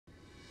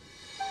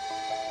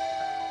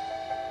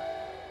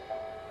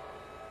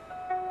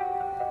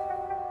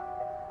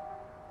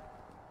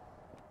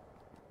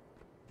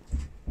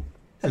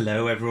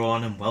Hello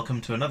everyone and welcome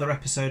to another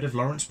episode of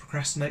Laurence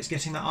Procrastinates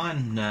Getting That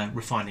Iron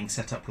Refining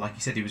set up like he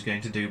said he was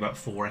going to do about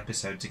 4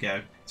 episodes ago.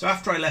 So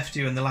after I left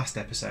you in the last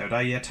episode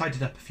I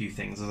tidied up a few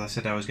things as I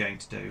said I was going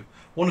to do.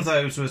 One of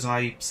those was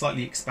I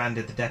slightly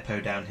expanded the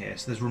depot down here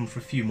so there's room for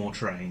a few more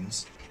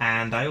trains,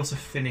 and I also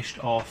finished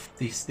off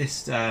this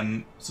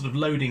sort of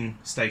loading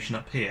station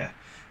up here.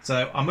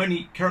 So I'm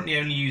currently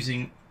only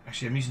using,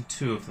 actually I'm using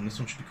 2 of them. This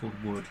one should be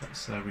called wood.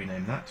 Let's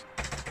rename that.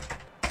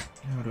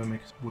 How do I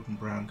make a wooden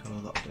brown colour?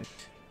 That'll do.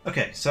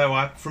 Okay,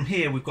 so from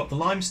here we've got the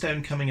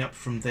limestone coming up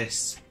from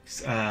this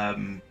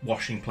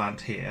washing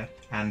plant here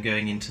and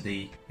going into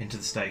the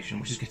station,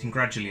 which is getting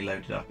gradually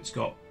loaded up. It's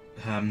got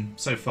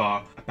so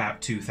far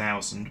about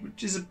 2,000,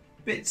 which is a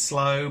bit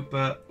slow,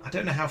 but I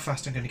don't know how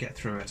fast I'm going to get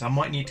through it. I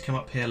might need to come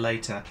up here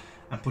later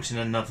and put in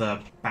another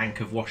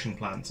bank of washing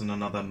plants and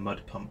another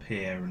mud pump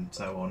here and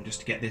so on, just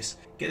to get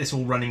this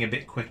all running a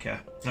bit quicker.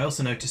 I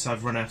also notice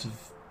I've run out of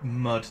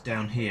mud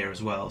down here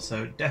as well,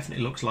 so it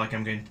definitely looks like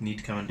I'm going to need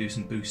to come and do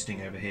some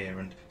boosting over here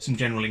and some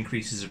general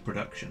increases of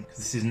production, because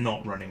this is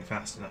not running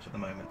fast enough at the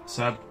moment.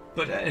 So,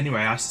 but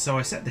anyway, I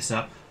set this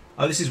up.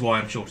 Oh, this is why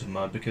I'm short of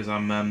mud, because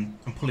I'm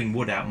pulling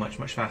wood out much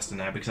faster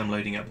now because I'm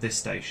loading up this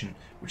station,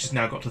 which has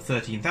now got to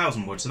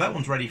 13,000 wood. So that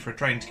one's ready for a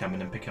train to come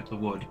in and pick up the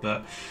wood.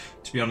 But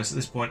to be honest, at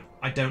this point,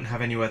 I don't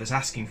have anywhere that's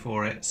asking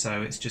for it,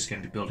 so it's just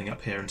going to be building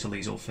up here until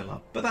these all fill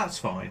up. But that's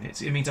fine.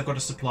 It means I've got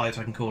a supply that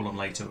I can call on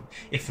later,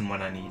 if and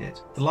when I need it.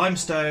 The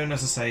limestone,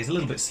 as I say, is a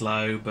little bit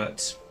slow,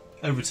 but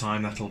over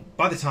time,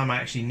 by the time I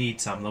actually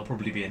need some, there'll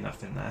probably be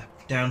enough in there.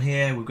 Down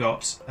here, we've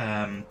got.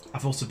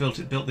 I've also built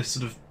this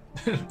sort of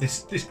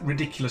this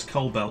ridiculous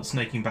coal belt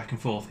snaking back and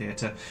forth here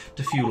to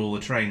fuel all the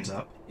trains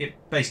up. It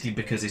basically,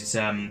 because it's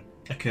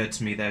occurred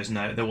to me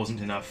there wasn't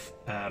enough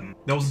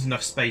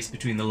space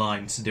between the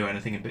lines to do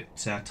anything a bit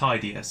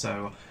tidier,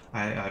 so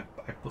I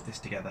put this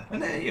together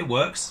and it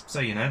works. So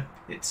you know,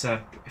 it's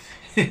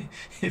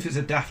if it's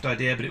a daft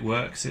idea but it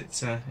works, it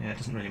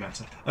doesn't really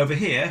matter. Over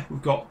here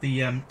we've got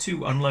the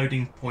 2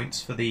 unloading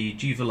points for the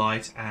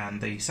Juvelite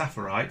and the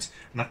Sapphirite,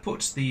 and I've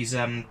put these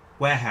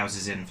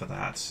warehouses in for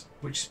that,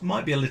 which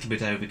might be a little bit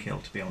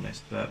overkill to be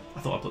honest, but I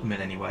thought I'd put them in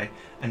anyway.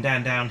 And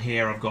down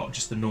here I've got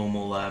just the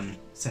normal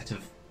set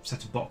of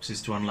boxes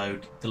to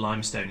unload the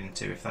limestone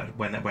into,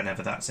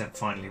 whenever that's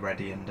finally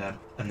ready and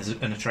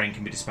a train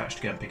can be dispatched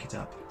to go and pick it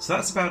up. So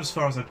that's about as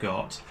far as I've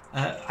got.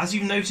 As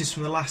you've noticed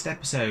from the last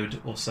episode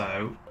or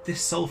so,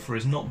 this sulphur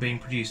is not being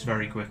produced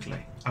very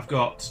quickly. I've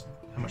got,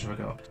 how much have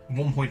I got?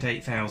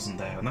 1.8 thousand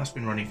there, and that's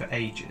been running for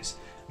ages.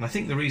 And I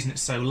think the reason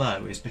it's so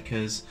low is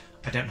because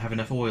I don't have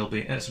enough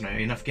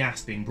enough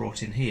gas being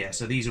brought in here,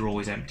 so these are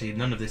always empty.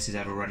 None of this is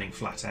ever running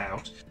flat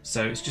out,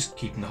 so it's just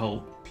keeping the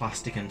whole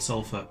plastic and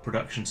sulphur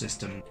production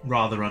system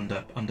rather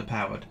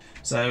underpowered.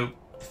 So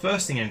the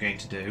first thing I'm going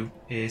to do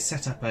is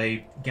set up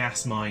a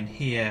gas mine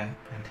here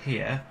and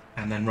here,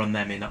 and then run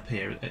them in up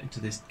here into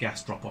this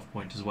gas drop-off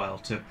point as well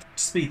to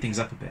speed things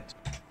up a bit.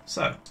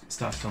 So, get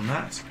started on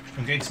that.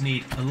 I'm going to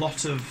need a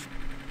lot of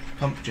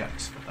pump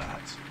jacks for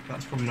that.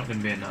 That's probably not going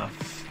to be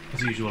enough.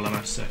 As usual, I'm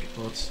out of circuit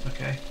boards.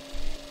 Okay.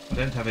 I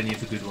don't have any of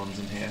the good ones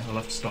in here. I'll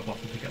have to stop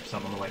off and pick up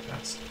some on the way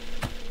past.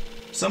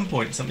 At some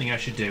point, something I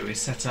should do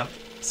is set up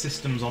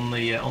systems on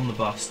the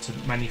bus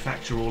to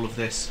manufacture all of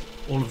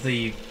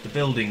the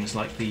buildings,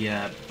 like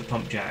the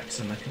pump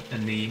jacks and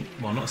the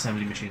well, not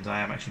assembly machines.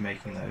 I am actually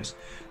making those,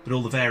 but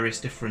all the various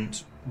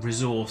different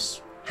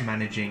resource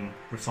managing,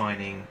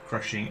 refining,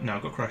 crushing. No,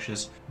 I've got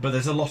crushers, but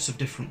there's a lot of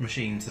different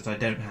machines that I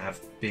don't have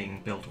being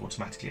built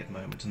automatically at the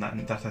moment, and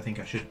that I think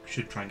I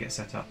should try and get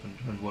set up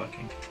and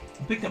working.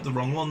 I'm picking up the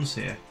wrong ones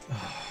here.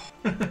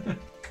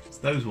 It's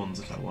those ones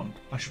that I want.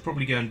 I should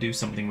probably go and do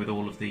something with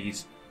all of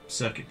these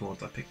circuit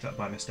boards I picked up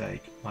by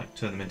mistake, like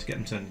get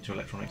them turned into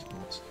electronics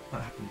boards.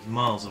 That happens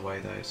miles away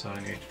though, so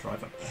I'm going to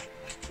drive up there.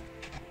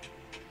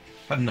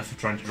 I've had enough of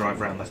trying to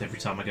drive around that every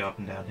time I go up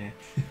and down here.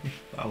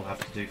 That'll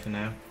have to do for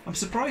now. I'm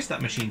surprised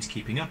that machine's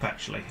keeping up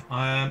actually.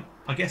 I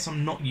guess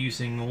I'm not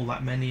using all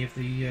that many of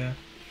the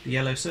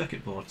yellow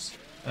circuit boards,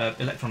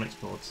 electronics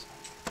boards.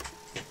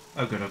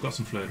 Oh good, I've got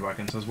some fluid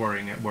wagons. I was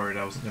worried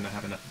I wasn't going to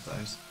have enough of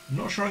those. I'm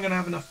not sure I'm going to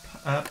have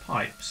enough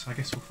pipes. I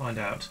guess we'll find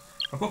out.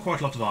 I've got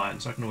quite a lot of iron,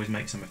 so I can always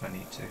make some if I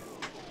need to.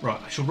 Right,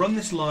 I shall run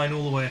this line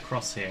all the way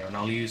across here, and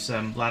I'll use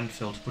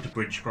landfill to put a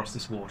bridge across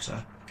this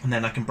water, and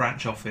then I can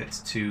branch off it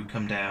to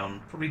come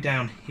down, probably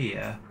down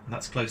here. And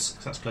that's close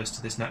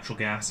to this natural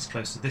gas. It's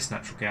close to this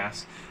natural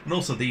gas, and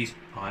also these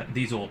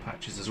ore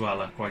patches as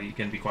well are going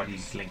to be quite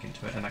easy to link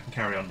into it, and I can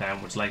carry on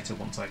downwards later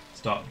once I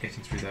start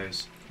getting through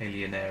those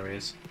alien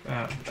areas.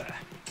 About there.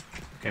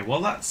 Okay,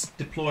 while that's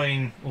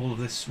deploying all of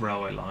this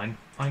railway line,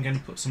 I'm going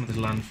to put some of this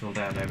landfill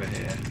down over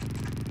here.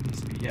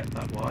 Yep,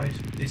 that wide.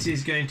 This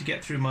is going to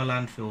get through my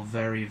landfill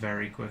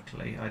very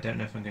quickly. I don't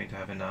know if I'm going to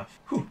have enough.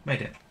 Whew,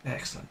 made it.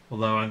 Excellent.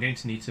 Although I'm going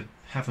to need to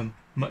have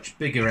much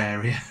bigger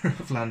area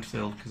of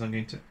landfill because I'm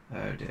going to...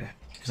 Oh dear.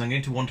 Because I'm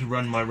going to want to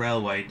run my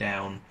railway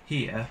down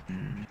here.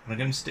 And I'm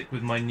going to stick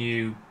with my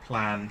new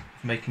plan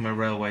of making my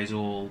railways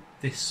all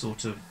this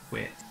sort of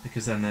width,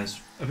 because then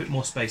there's a bit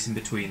more space in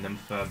between them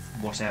for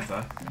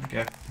whatever. There we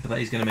go. But that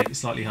is going to make it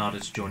slightly harder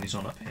to join it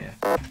on up here.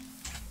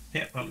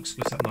 Yep, that looks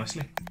split up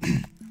nicely.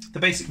 The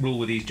basic rule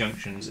with these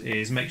junctions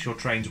is make sure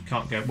trains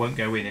won't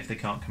go in if they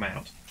can't come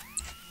out.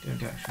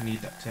 Don't actually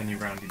need that turny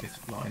roundy bit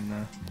of line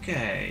there.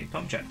 Okay,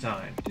 pump jack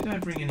time. Did I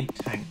bring any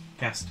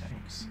gas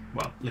tanks?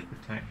 Well, liquid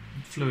tank,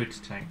 fluid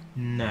tank.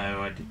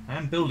 No, I didn't. I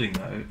am building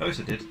though. Oh, yes,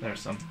 I did. There are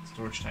some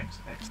storage tanks.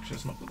 Extra.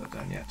 Just not put that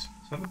down yet. So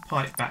I have a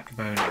pipe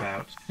backbone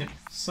about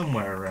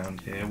somewhere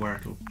around here where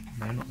it'll.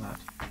 No, not that.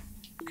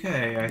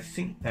 Okay, I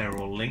think they're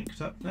all linked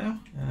up now.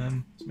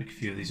 Let's make a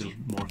few of these a little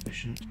more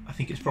efficient. I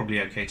think it's probably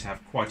okay to have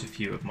quite a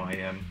few of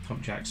my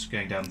pump jacks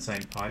going down the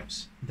same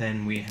pipes.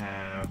 Then we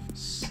have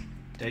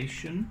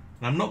station.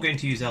 And I'm not going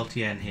to use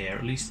LTN here,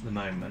 at least at the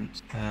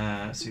moment.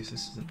 See if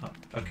this isn't up.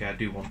 Okay, I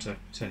do want to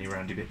turn you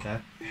around a bit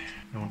there.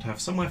 I want to have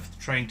somewhere for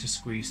the train to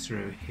squeeze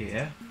through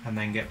here, and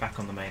then get back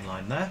on the main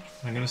line there.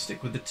 I'm going to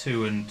stick with the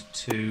 2 and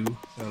 2,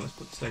 so let's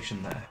put the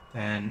station there.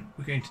 Then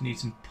we're going to need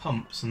some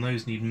pumps, and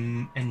those need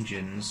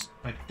engines.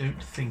 I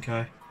don't think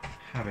I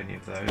have any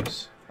of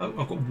those. Oh,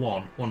 I've got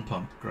one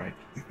pump, great.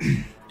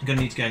 I'm going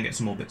to need to go and get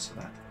some more bits of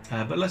that.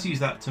 But let's use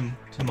that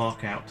to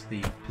mark out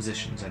the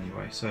positions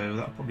anyway. So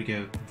that'll probably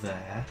go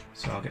there.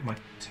 So I'll get my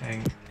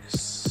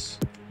tanks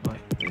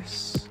like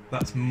this.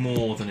 That's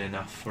more than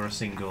enough for a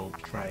single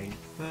train.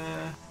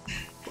 There.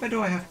 Where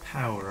do I have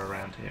power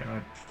around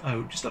here?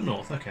 Oh, just up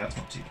north. Okay, that's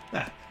not too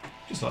bad. There.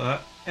 Just like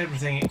that.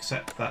 Everything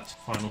except that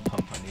final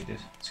pump I needed.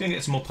 Let's go and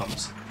get some more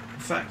pumps.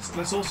 In fact,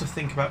 let's also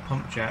think about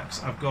pump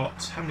jacks. I've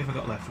got... How many have I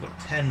got left? I've got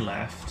 10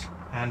 left.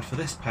 And for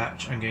this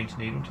patch, I'm going to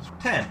need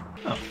 10.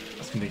 Oh,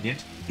 that's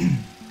convenient.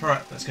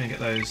 Alright, let's go and get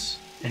those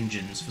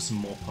engines for some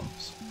more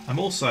pumps. I'm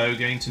also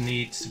going to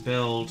need to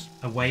build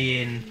a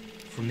way in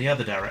from the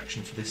other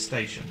direction for this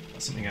station.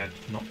 That's something I'd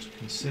not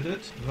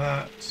considered.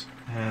 That,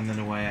 and then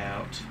a way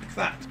out like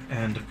that.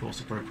 And of course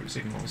appropriate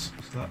signals.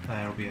 So that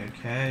there will be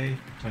okay.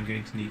 I'm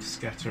going to need to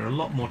scatter a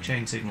lot more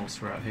chain signals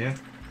throughout here.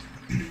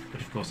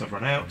 But of course I've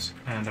run out,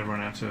 and I've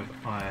run out of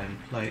iron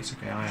plates.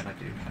 Okay, iron I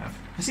do have.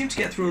 I seem to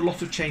get through a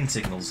lot of chain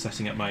signals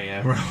setting up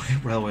my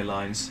railway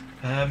lines.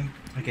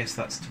 I guess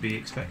that's to be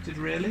expected,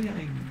 really.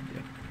 I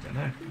don't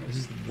know. This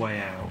is the way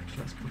out.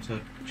 Let's put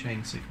a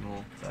chain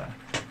signal there.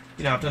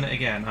 You know, I've done it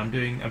again. I'm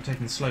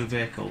taking the slow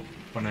vehicle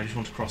when I just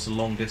want to cross a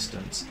long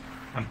distance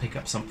and pick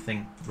up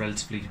something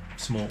relatively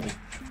small.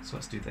 So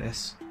let's do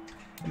this.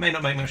 It may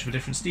not make much of a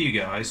difference to you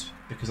guys,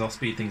 because I'll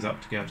speed things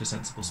up to go at a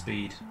sensible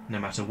speed no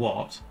matter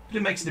what, but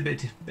it makes it a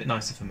bit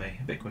nicer for me,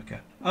 a bit quicker.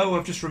 Oh,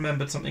 I've just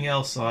remembered something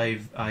else I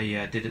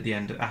did at the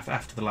end,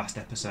 after the last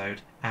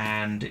episode,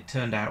 and it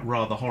turned out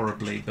rather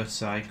horribly,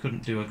 but I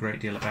couldn't do a great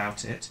deal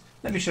about it.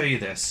 Let me show you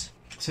this.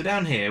 So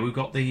down here we've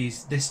got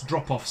this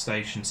drop-off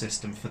station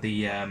system for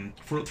the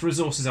for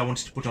resources I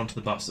wanted to put onto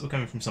the bus that were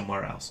coming from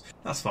somewhere else.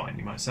 That's fine,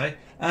 you might say.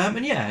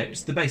 And yeah,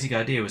 the basic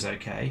idea was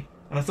okay.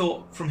 And I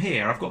thought, from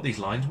here, I've got these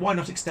lines, why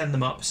not extend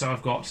them up so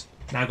I've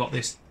now got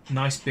this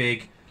nice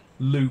big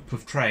loop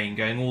of train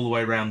going all the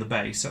way around the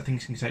base, so I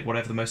think it can take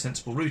whatever the most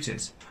sensible route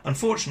is.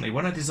 Unfortunately,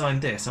 when I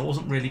designed this, I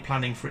wasn't really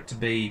planning for it to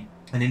be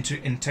an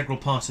integral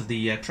part of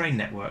the train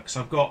network, so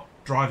I've got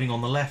driving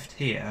on the left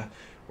here,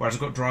 whereas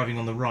I've got driving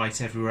on the right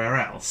everywhere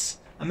else.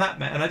 And that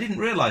meant, and I didn't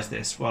realise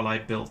this while I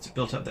built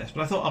up this,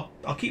 but I thought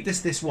I'll keep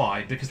this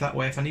wide, because that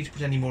way if I need to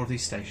put any more of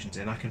these stations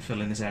in, I can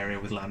fill in this area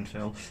with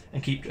landfill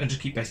and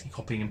just keep basically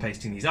copying and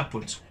pasting these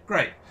upwards.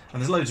 Great,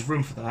 and there's loads of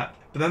room for that.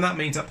 But then that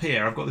means up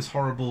here I've got this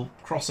horrible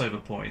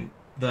crossover point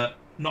that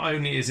not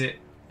only is it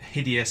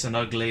hideous and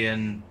ugly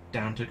and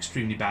down to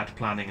extremely bad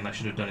planning, and I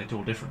should have done it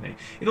all differently,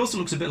 it also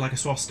looks a bit like a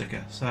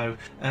swastika. So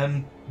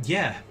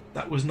yeah.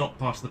 That was not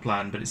part of the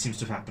plan, but it seems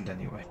to have happened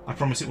anyway. I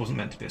promise it wasn't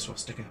meant to be a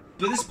swastika.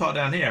 But this part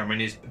down here, I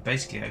mean, is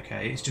basically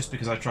okay. It's just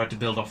because I tried to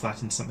build off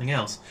that into something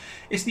else.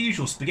 It's the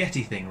usual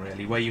spaghetti thing,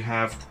 really, where you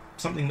have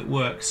something that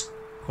works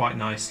quite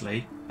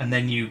nicely, and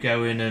then you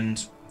go in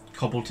and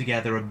cobble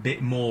together a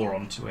bit more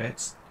onto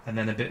it, and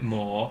then a bit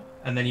more,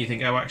 and then you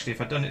think, oh, actually, if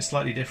I'd done it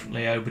slightly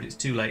differently, oh, but it's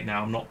too late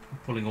now, I'm not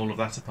pulling all of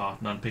that apart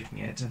and unpicking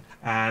it,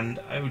 and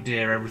oh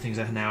dear, everything's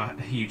now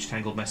a huge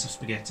tangled mess of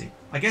spaghetti.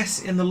 I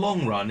guess in the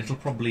long run, it'll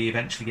probably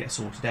eventually get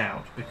sorted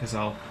out, because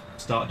I'll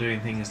start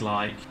doing things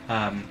like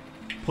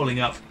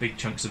pulling up big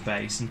chunks of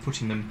base and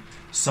putting them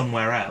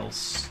somewhere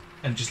else,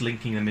 and just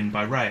linking them in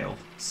by rail.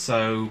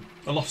 So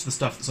a lot of the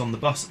stuff that's on the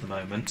bus at the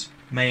moment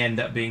may end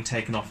up being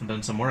taken off and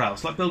done somewhere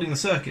else. Like building the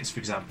circuits, for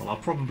example. I'll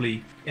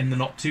probably, in the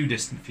not too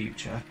distant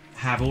future,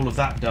 have all of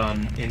that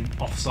done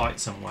off-site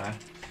somewhere,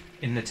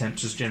 in an attempt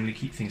to just generally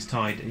keep things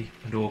tidy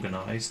and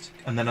organised.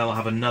 And then I'll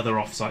have another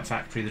off-site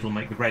factory that'll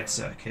make the red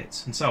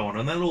circuits, and so on.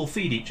 And they'll all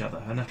feed each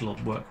other, and that'll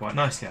work quite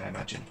nicely, I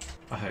imagine.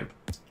 I hope.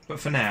 But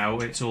for now,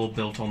 it's all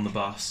built on the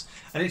bus,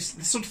 and it's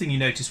the sort of thing you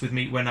notice with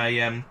me when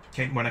I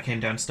came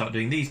down to start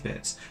doing these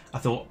bits. I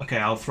thought, okay,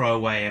 I'll throw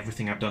away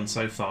everything I've done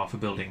so far for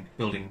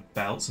building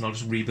belts, and I'll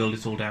just rebuild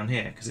it all down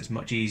here because it's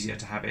much easier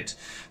to have it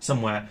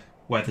somewhere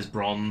where there's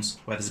bronze,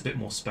 where there's a bit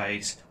more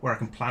space, where I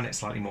can plan it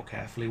slightly more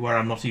carefully, where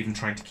I'm not even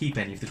trying to keep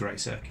any of the grey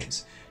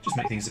circuits. Just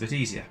make things a bit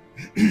easier.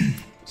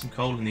 Some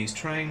coal in these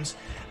trains.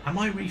 Am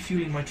I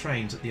refueling my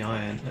trains at the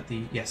iron?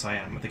 Yes, I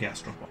am at the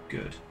gas drop-off.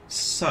 Good.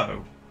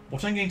 So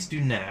what I'm going to do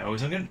now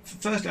is I'm going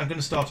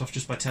to start off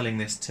just by telling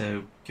this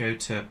to go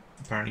to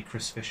apparently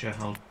Chris Fisher.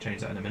 I'll change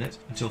that in a minute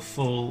until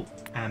full,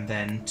 and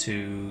then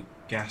to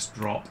gas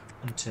drop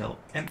until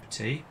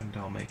empty, and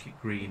I'll make it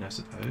green, I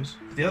suppose.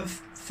 The other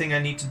thing I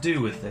need to do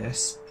with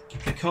this,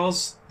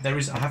 because I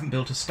haven't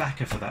built a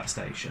stacker for that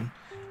station,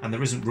 and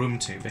there isn't room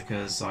to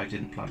because I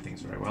didn't plan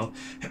things very well,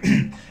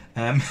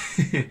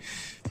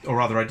 or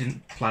rather I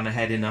didn't plan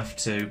ahead enough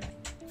to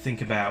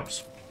think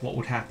about what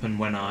would happen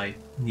when I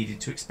needed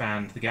to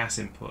expand the gas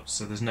input,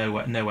 so there's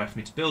nowhere for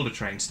me to build a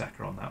train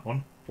stacker on that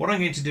one. What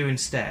I'm going to do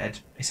instead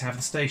is have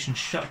the station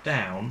shut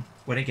down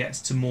when it gets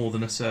to more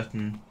than a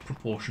certain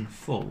proportion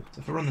full.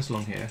 So if I run this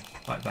along here,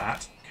 like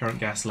that, current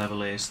gas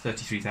level is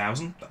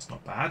 33,000, that's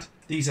not bad.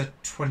 These are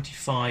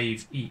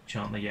 25 each,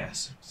 aren't they?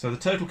 Yes. So the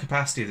total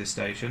capacity of this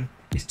station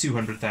is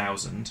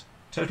 200,000.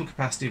 Total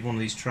capacity of one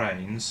of these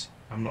trains,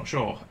 I'm not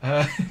sure,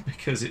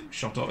 because it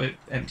shot off, it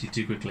emptied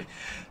too quickly.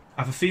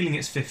 I have a feeling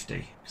it's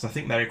 50, because I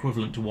think they're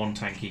equivalent to one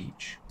tank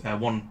each.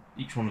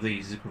 Each one of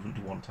these is equivalent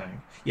to one tank.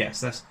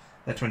 Yes,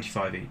 they're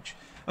 25 each.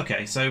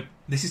 Okay, so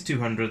this is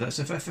 200.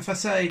 So if I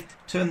say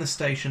turn the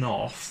station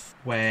off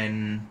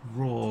when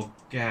raw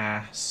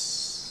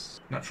gas...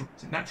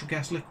 Is it natural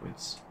gas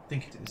liquids? I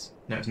think it is.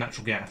 No, it's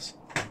natural gas.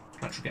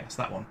 Natural gas,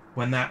 that one.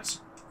 When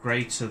that's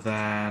greater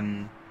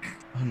than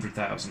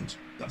 100,000.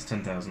 That's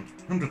 10,000.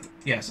 100.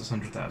 Yes, that's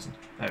 100,000.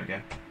 There we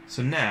go.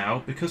 So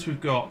now, because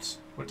we've got...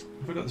 Wait,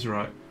 have I got this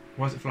right?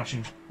 Why is it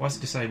flashing? Why is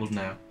it disabled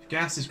now? If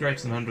gas is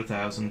greater than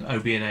 100,000, oh,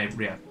 be enabled.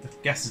 Yeah, if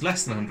gas is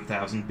less than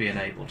 100,000, be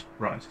enabled.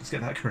 Right, let's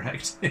get that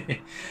correct.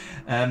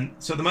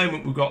 So at the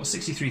moment we've got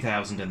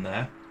 63,000 in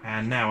there,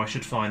 and now I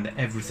should find that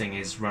everything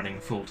is running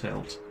full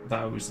tilt.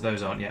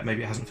 Those aren't yet.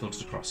 Maybe it hasn't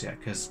filtered across yet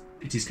because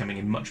it is coming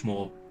in much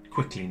more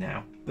quickly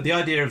now. But the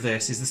idea of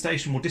this is the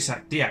station will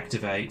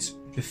deactivate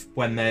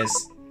when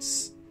there's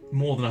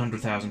more than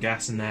 100,000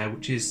 gas in there,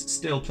 which is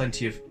still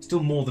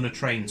more than a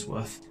train's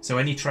worth. So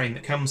any train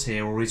that comes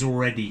here or is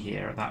already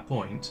here at that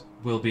point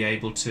will be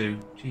able to...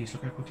 Geez,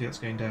 look how quickly that's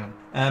going down.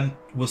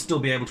 We'll still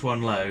be able to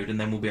unload, and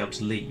then we'll be able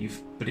to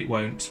leave, but it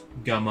won't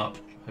gum up,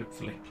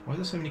 hopefully. Why are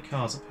there so many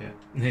cars up here?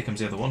 And here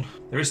comes the other one.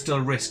 There is still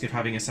a risk of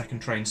having a second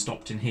train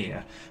stopped in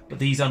here, but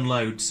these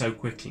unload so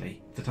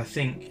quickly that I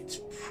think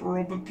it's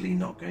probably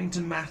not going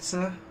to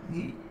matter.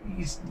 You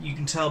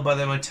can tell by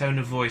my tone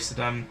of voice that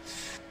I'm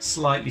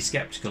slightly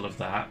sceptical of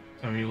that.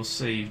 I mean, we'll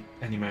see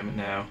any moment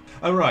now.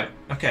 Oh, right.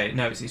 Okay,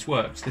 no, it's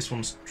worked. This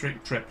one's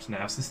tripped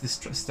now, so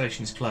this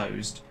station is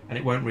closed, and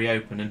it won't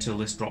reopen until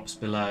this drops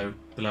below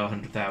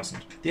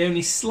 100,000. The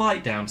only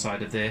slight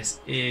downside of this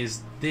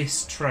is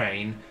this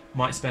train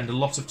might spend a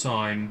lot of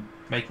time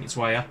making its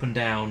way up and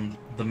down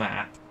the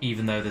map,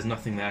 even though there's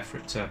nothing there for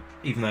it to...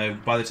 Even though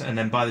by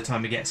the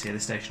time it gets here, the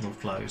station will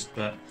have closed.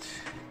 But,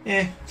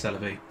 c'est la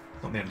vie.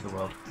 Not the end of the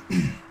world.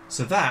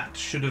 So that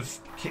should have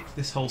kicked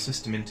this whole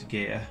system into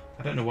gear.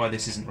 I don't know why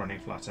this isn't running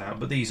flat out,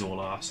 but these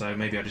all are, so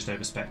maybe I just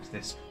overspec'd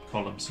this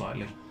column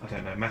slightly. I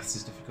don't know, maths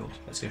is difficult.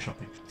 Let's go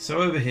shopping.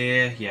 So over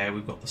here, yeah,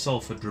 we've got the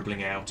sulphur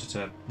dribbling out at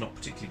a not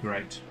particularly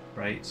great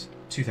rate.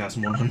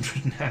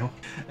 2,100 now.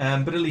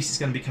 But at least it's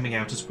going to be coming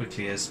out as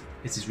quickly as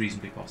it is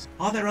reasonably possible.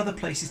 Are there other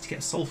places to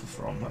get sulphur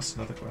from? That's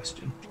another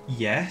question.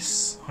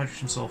 Yes,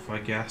 hydrogen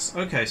sulfide gas.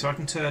 Okay, so I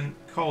can turn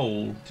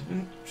coal.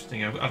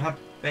 Interesting. I'd have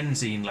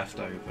benzene left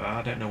over.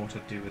 I don't know what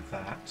I'd do with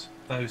that.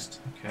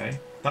 Okay.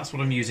 That's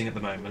what I'm using at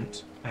the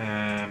moment.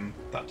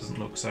 That doesn't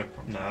look so...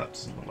 No, that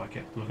doesn't look like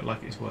it. Look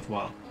like it's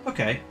worthwhile.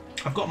 Okay,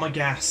 I've got my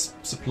gas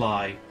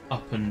supply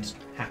up and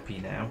happy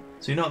now.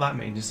 So you know what that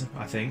means,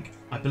 I think?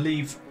 I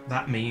believe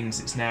that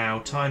means it's now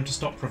time to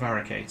stop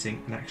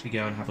prevaricating and actually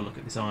go and have a look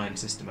at this iron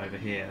system over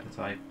here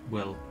that I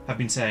will have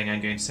been saying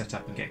I'm going to set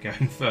up and get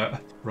going for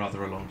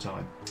rather a long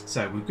time.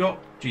 So we've got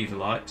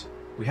Givalite.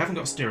 We haven't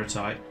got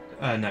Stirotite.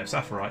 No,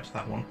 Saphirite,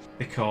 that one,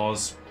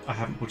 because I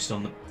haven't put it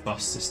on the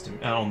bus system,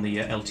 on the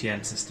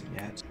LTN system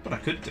yet. But I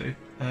could do.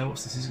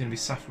 What's this? This is going to be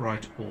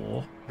Saphirite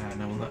ore.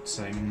 And I want that to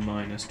say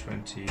minus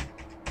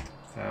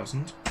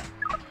 20,000.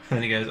 And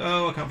then it goes,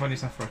 oh, I can't find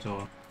any Saphirite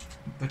ore.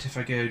 But if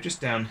I go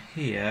just down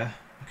here,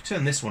 I could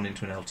turn this one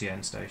into an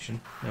LTN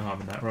station. No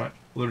harm in that, right?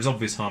 Well, there is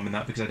obvious harm in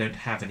that because I don't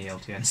have any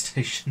LTN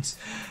stations.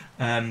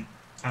 And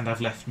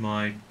I've left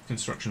my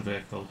construction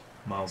vehicle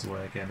miles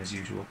away again as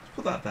usual.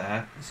 Put that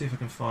there. Let's see if I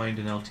can find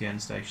an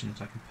LTN station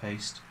that I can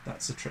paste.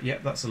 That's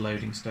yep, that's a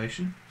loading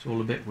station. It's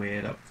all a bit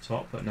weird up the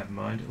top, but never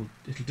mind.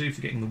 It'll do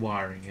for getting the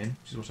wiring in,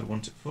 which is what I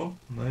want it for.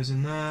 And those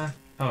in there.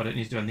 Oh, I don't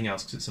need to do anything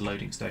else because it's a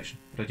loading station.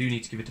 But I do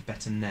need to give it a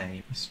better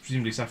name. It's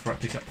presumably Saphirite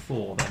pickup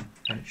 4 then,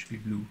 and it should be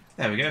blue.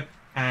 There we go.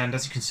 And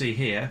as you can see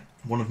here,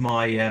 one of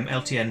my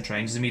LTN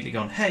trains has immediately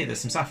gone, hey, there's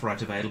some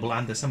sapphirite available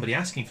and there's somebody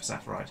asking for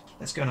sapphirite.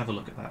 Let's go and have a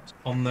look at that.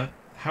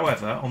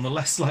 However, on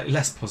the slightly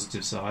less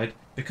positive side,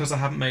 because I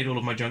haven't made all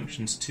of my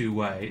junctions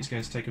two-way, it's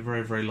going to take a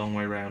very, very long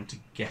way round to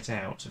get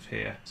out of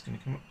here. It's going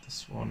to come up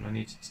this one. I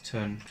need it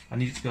to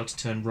be able to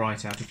turn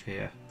right out of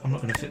here. I'm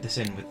not going to fit this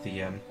in with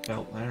the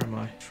belt there, am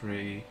I?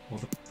 Tree, or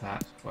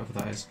whatever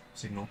that is,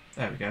 signal.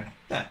 There we go.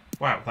 There.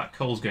 Wow, that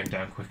coal's going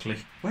down quickly.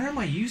 Where am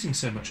I using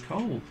so much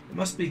coal? It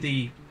must be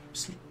the...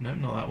 No,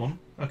 not that one.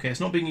 Okay, it's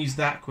not being used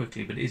that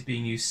quickly, but it is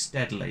being used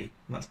steadily.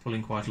 And that's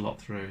pulling quite a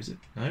lot through, is it?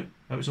 No?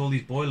 Oh, it's all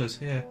these boilers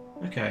here.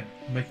 Okay,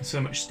 I'm making so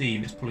much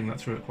steam, it's pulling that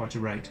through at quite a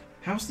rate.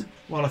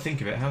 While I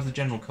think of it, how's the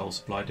general coal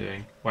supply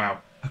doing?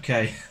 Wow.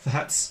 Okay,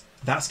 that's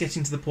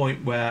getting to the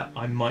point where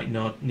I might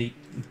not need...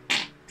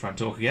 Try and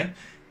talk again.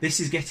 This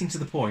is getting to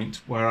the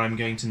point where I'm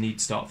going to need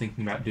to start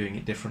thinking about doing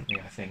it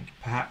differently, I think.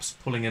 Perhaps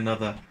pulling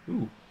another...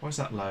 Ooh, why is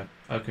that low?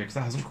 Okay, because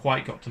that hasn't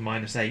quite got to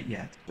 -8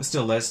 yet. But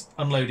still, there's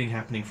unloading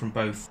happening from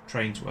both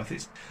trains worth.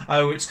 It's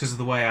because of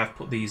the way I've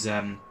put these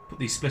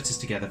splitters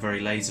together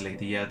very lazily.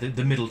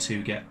 The middle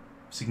two get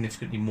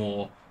significantly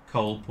more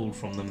coal pulled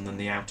from them than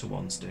the outer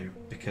ones do,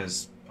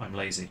 because I'm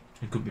lazy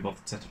and couldn't be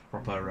bothered to set up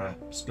a proper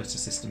splitter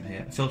system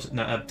here. Filter...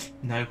 No,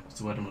 what's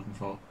the word I'm looking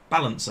for?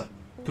 Balancer.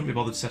 Couldn't be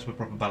bothered to set up a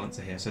proper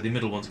balancer here, so the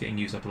middle one's getting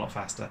used up a lot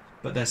faster.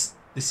 But this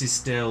is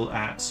still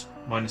at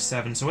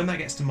 -7, so when that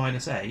gets to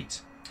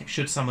 -8, it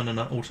should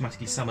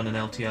automatically summon an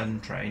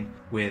LTN train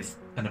with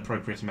an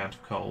appropriate amount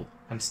of coal,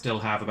 and still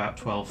have about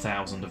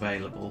 12,000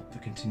 available for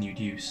continued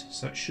use,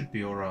 so it should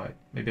be alright.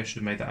 Maybe I should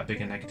have made that a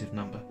bigger negative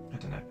number. I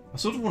don't know. I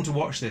sort of want to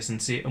watch this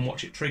and see it and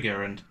watch it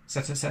trigger and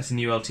set a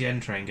new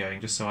LTN train going,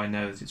 just so I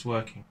know that it's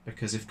working.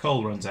 Because if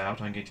coal runs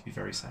out, I'm going to be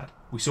very sad.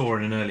 We saw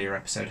in an earlier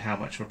episode how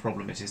much of a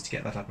problem it is to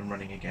get that up and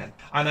running again.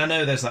 And I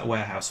know there's that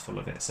warehouse full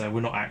of it, so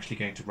we're not actually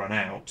going to run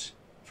out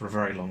for a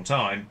very long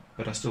time,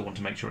 but I still want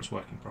to make sure it's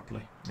working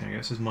properly. There we go,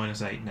 it says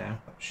 -8 now.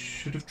 That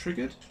should have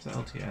triggered. Is that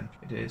LTN?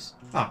 It is.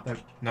 Ah, no,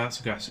 that's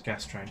a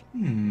gas train.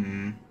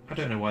 I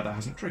don't know why that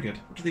hasn't triggered.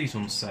 What do these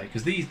ones say?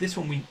 Because this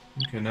one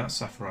okay, now it's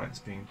sapphirite that's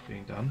being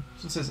done.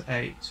 This one says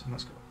 8, and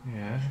that's got...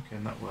 Yeah, okay,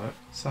 and that worked.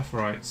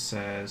 Sapphirite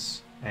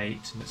says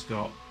 8, and it's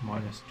got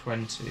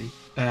 -20.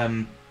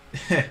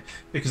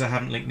 Because I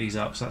haven't linked these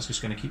up, so that's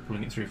just going to keep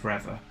pulling it through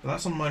forever. But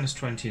that's on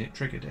 -20 and it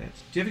triggered it.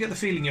 Do you ever get the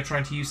feeling you're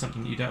trying to use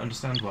something that you don't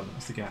understand well?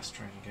 That's the gas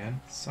train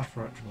again.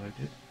 Sapphirite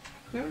loaded.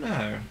 I don't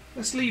know.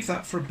 Let's leave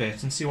that for a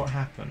bit and see what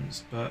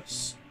happens,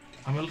 but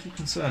I'm a little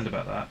concerned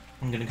about that.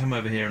 I'm going to come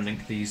over here and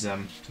link these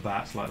to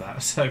that, like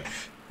that, so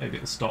maybe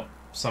it'll stop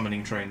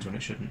summoning trains when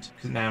it shouldn't.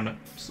 Because it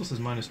still says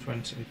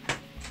 -20.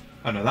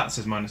 Oh no, that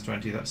says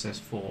 -20, that says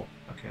 4.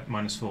 Okay,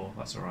 -4,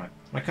 that's alright.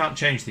 I can't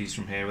change these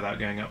from here without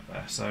going up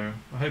there, so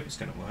I hope it's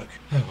going to work.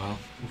 Oh well,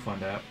 we'll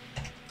find out.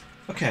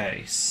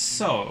 Okay,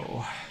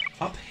 so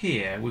up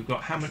here we've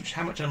got how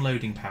much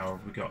unloading power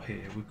have we got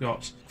here? We've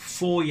got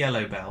 4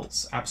 yellow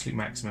belts, absolute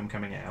maximum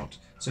coming out.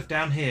 So if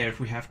down here, if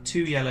we have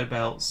 2 yellow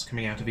belts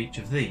coming out of each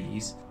of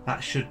these,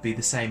 that should be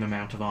the same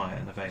amount of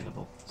iron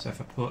available. So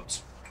if I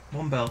put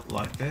one belt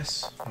like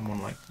this, and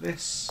one like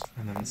this,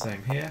 and then the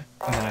same here.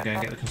 And then I go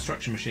and get the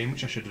construction machine,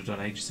 which I should have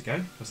done ages ago,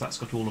 because that's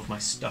got all of my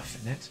stuff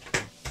in it.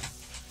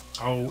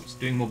 Oh, it's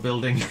doing more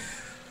building.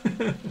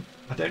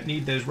 I don't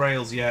need those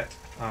rails yet.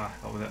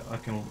 Hell with it.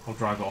 I'll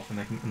drive off and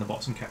the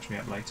bots can catch me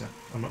up later.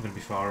 I'm not going to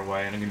be far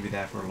away, and I'm going to be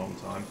there for a long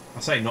time.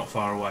 I say not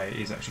far away, it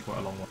is actually quite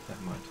a long one.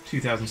 Never mind.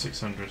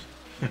 2,600.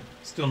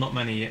 Still not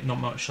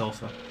much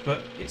sulfur.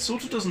 But it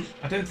sort of doesn't...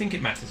 I don't think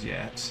it matters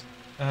yet.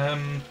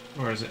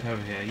 Where is it?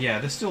 Over here. Yeah,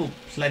 there's still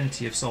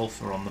plenty of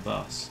sulfur on the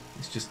bus.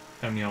 It's just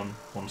only on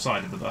one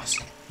side of the bus.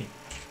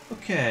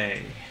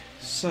 Okay,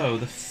 so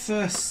the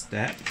first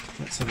step...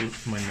 Let's have a look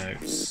at my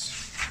notes.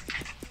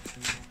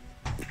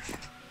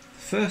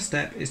 The first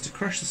step is to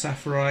crush the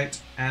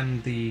sapphirite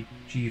and the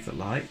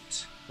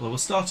jivalite. Well, we'll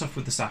start off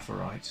with the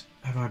sapphirite.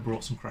 Have I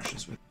brought some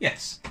crushers with?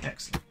 Yes,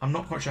 excellent. I'm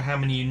not quite sure how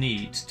many you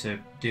need to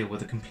deal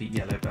with a complete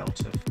yellow belt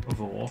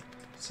of ore.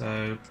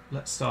 So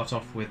let's start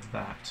off with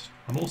that.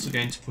 I'm also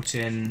going to put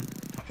in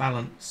a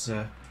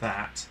balancer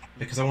that,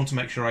 because I want to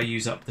make sure I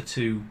use up the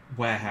 2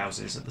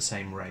 warehouses at the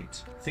same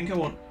rate. I think I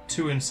want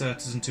 2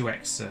 inserters and 2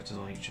 exerters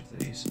on each of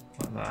these,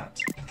 like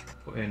that.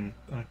 Put in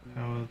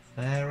power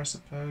there, I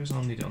suppose.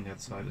 I'll need it on the other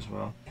side as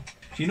well.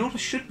 Do you know what I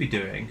should be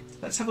doing?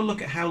 Let's have a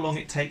look at how long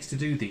it takes to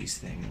do these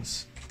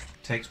things.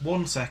 It takes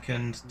 1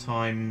 second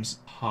times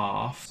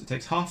half. So it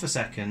takes half a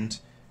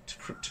second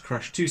to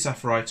crush 2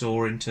 sapphirite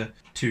ore into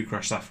 2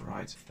 crushed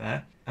sapphirite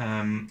there.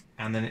 And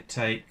then it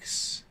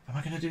takes... Am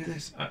I going to do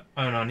this?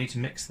 Oh no, I need to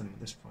mix them at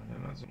this point.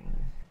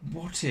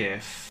 What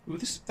if... Ooh,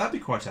 that'd be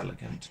quite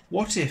elegant.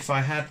 What if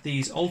I had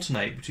these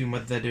alternate between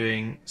whether they're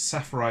doing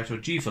sapphirite or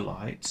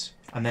jivalite,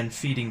 and then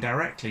feeding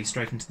directly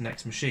straight into the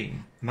next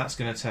machine. And that's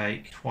going to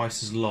take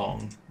twice as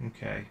long.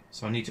 Okay,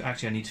 so I need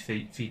to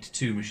feed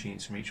 2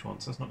 machines from each one,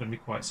 so that's not going to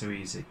be quite so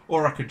easy.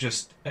 Or I could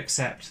just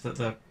accept that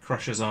the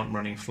crushers aren't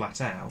running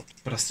flat out,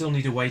 but I still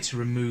need a way to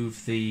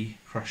remove the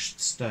crushed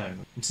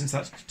stone. And since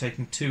that's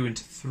taking 2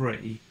 into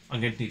 3,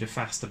 I'm going to need a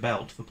faster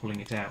belt for pulling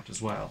it out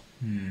as well.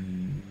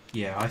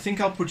 Yeah, I think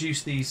I'll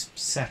produce these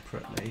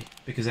separately,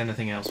 because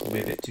anything else will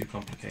be a bit too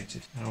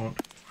complicated. I want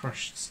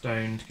crushed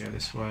stone to go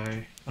this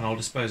way, and I'll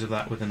dispose of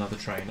that with another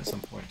train at some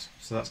point.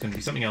 So that's going to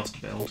be something else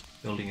to build.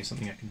 Building is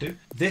something I can do.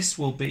 This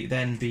will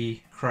then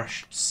be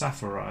crushed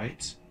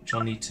sapphirite, which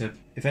I'll need to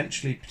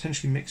eventually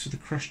potentially mix with the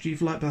crushed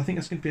euvolite, but I think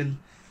that's going to be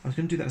I was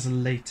going to do that as a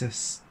later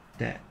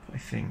step, I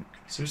think.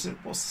 So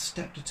what's the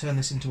step to turn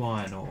this into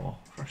iron ore?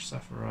 Crushed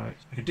sapphirite.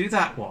 I could do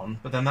that one,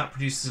 but then that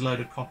produces a load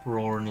of copper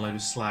ore and a load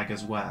of slag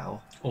as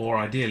well. Or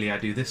ideally I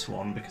do this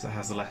one because it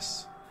has the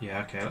less...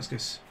 Yeah, okay, let's go...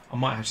 I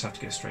might just have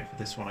to go straight for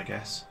this one, I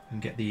guess,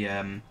 and get the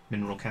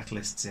mineral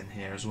catalysts in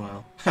here as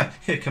well.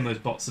 Here come those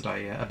bots that I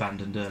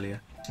abandoned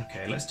earlier.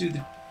 Okay, let's do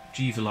the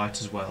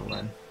euvolite as well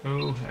then.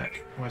 Oh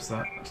heck, where's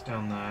that? That's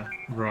down there.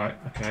 Right,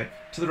 okay.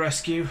 To the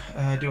rescue.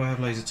 Do I have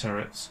laser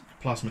turrets?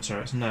 Plasma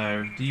turrets?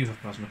 No. Do you have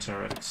plasma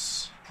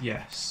turrets?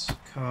 Yes.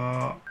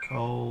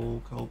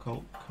 Coal.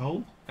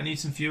 I need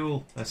some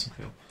fuel. There's some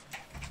fuel.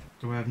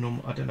 Do I have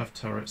normal... I don't have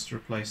turrets to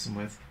replace them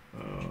with.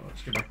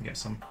 Let's go back and get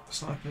some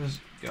snipers,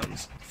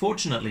 guns.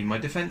 Fortunately, my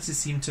defences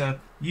seem to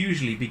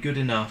usually be good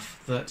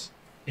enough that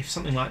if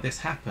something like this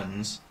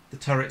happens, the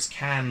turrets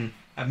can,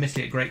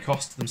 admittedly at great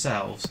cost to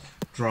themselves,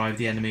 drive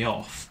the enemy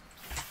off.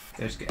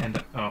 They just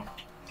end up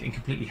getting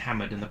completely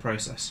hammered in the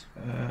process.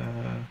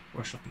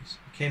 Where shall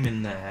I came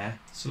in there,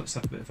 so let's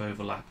have a bit of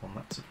overlap on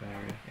that sort of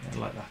area. Yeah,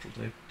 like that'll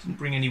do. Didn't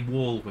bring any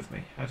wall with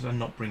me. How did I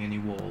not bring any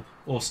wall?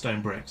 Or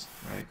stone bricks,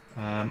 right?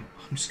 I'm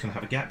just going to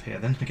have a gap here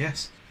then, I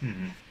guess.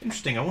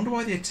 Interesting. I wonder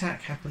why the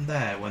attack happened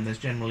there when there's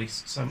generally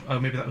some... Oh,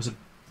 maybe that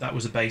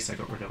was a base I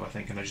got rid of, I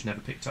think, and I just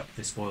never picked up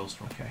the spoils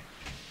from.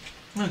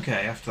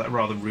 Okay, after that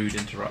rather rude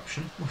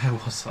interruption, where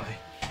was I?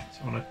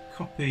 So I want to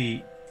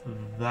copy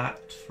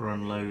that for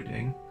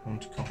unloading. I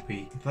want to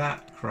copy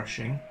that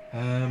crushing.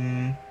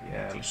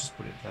 Yeah, let's just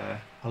put it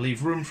there. I'll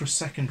leave room for a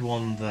second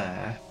one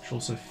there. I should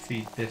also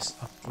feed this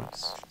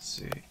upwards. Let's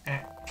see.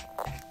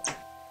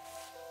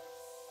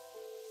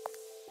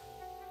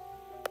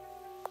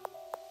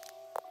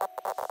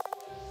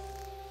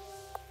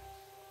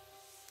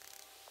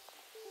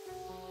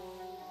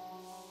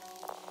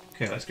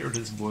 Okay, let's get rid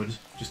of this wood.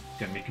 Just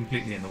going to be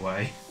completely in the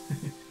way.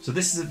 So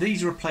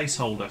these are a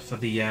placeholder for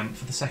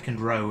the second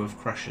row of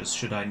crushers.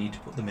 Should I need to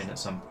put them in at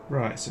some.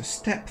 Right. So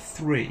step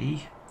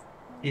 3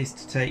 is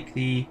to take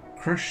the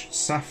crushed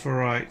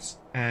sapphirite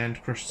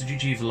and crushed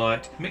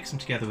euvolite, mix them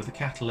together with the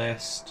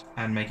catalyst,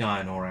 and make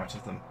iron ore out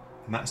of them.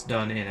 And that's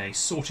done in a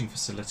sorting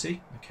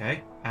facility.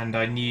 Okay. And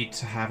I need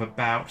to have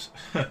about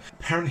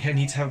apparently I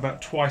need to have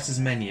about twice as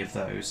many of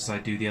those as I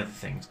do the other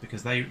things,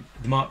 because the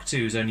Mark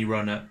IIs only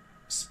run at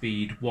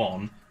speed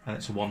 1 and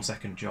it's a 1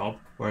 second job,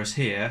 whereas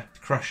here the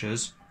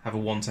crushers have a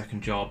 1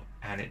 second job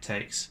and it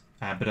takes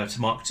but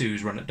Mark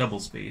IIs run at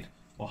double speed,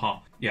 or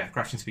half, yeah,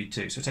 crafting speed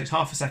 2, so it takes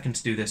half a second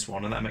to do this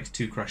one, and that makes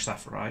 2 crushed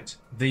sapphirite.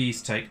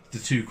 These take the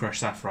 2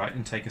 crushed sapphirite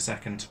and take a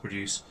second to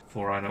produce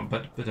 4 iron ore,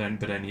 but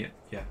only at,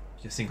 yeah,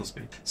 single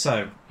speed.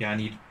 So yeah, I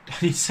need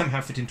to somehow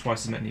fit in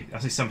twice as many. I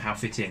say somehow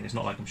fit in, it's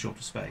not like I'm short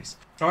of space.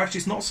 Oh, actually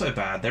it's not so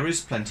bad. There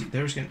is plenty.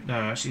 No,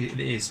 actually it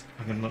is.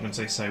 I'm not going to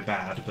say so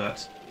bad,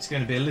 but it's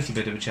going to be a little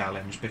bit of a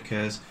challenge,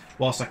 because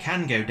whilst I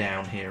can go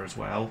down here as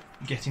well,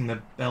 getting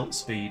the belt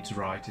speeds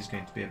right is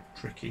going to be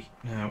tricky.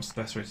 Now, what's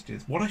the best way to do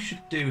this? What I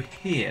should do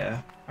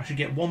here, I should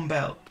get one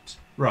belt.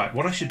 Right,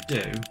 what I should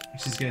do,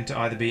 which is going to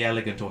either be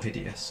elegant or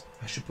hideous,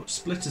 I should put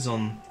splitters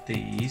on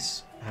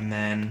these, and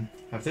then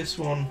have this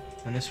one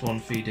and this one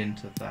feed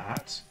into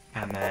that,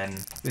 and then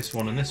this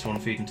one and this one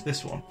feed into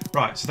this one.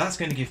 Right, so that's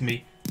going to give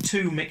me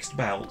 2 mixed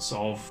belts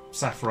of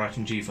sapphirite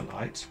and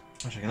euvolite,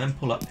 which I can then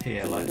pull up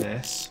here like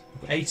this.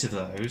 I've got 8 of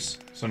those,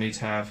 so I need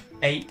to have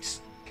 8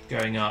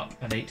 going up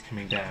and 8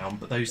 coming down,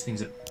 but those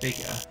things are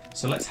bigger.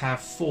 So let's have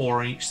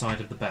 4 on each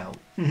side of the belt.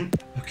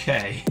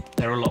 Okay,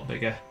 they're a lot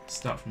bigger.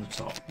 Start from the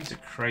top. These are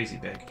crazy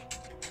big.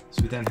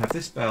 So we then have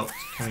this belt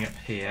coming up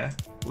here.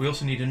 We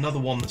also need another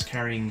one that's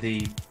carrying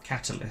the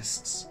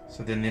catalysts.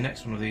 So then the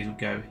next one of these would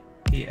go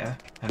here,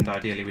 and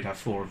ideally we'd have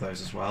 4 of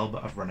those as well,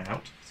 but I've run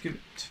out. Let's give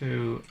it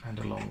 2 and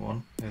a long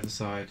one. The other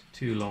side,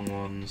 2 long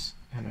ones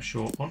and a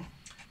short one.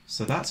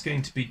 So that's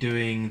going to be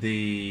doing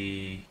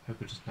the... oh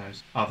goodness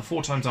knows. The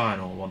 4 times iron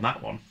ore one,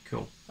 that one.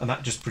 Cool. And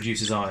that just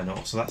produces iron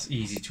ore, so that's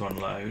easy to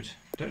unload.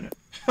 Don't know.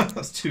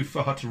 That's too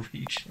far to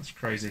reach. That's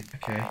crazy.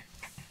 Okay.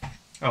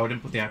 Oh, I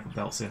didn't put the aqua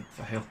belts in.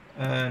 Fail.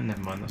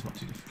 Never mind, that's not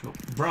too difficult.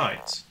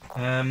 Right.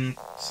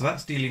 So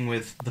that's dealing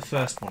with the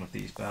first one of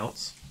these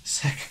belts.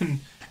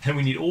 Second, then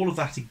we need all of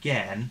that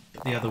again,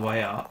 but the other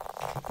way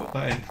up. Put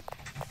that in.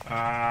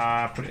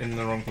 Put it in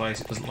the wrong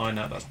place. It doesn't line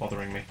up. That's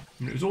bothering me.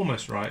 I mean, it was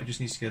almost right. It just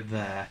needs to go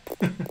there.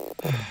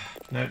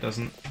 No, it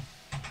doesn't.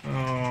 Oh,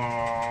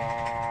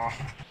 I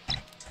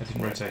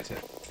didn't rotate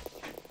it.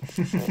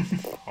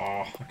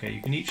 Oh, okay,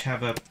 you can each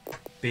have a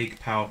big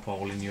power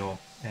pole in your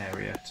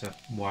area to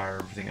wire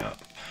everything up.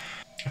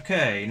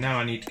 Okay, now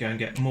I need to go and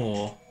get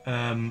more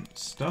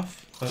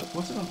stuff.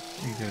 What's it on?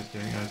 What are you guys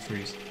doing? Oh,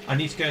 trees. I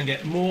need to go and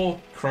get more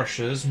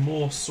crushers,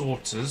 more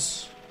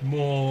sorters,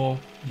 more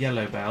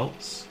yellow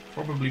belts,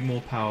 probably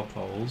more power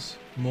poles,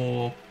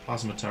 more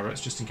plasma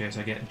turrets, just in case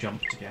I get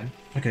jumped again.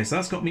 Okay, so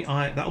that's got me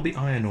that'll be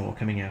iron ore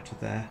coming out of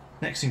there.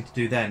 Next thing to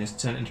do then is to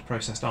turn it into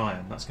processed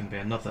iron. That's going to be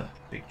another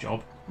big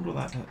job. I wonder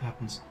what that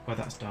happens, where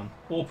that's done.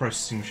 All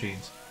processing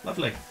machines.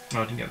 Lovely.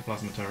 Oh, I didn't get the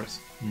plasma turrets.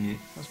 Yeah.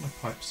 That's my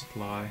pipe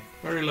supply.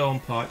 Very low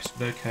on pipes,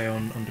 but okay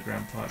on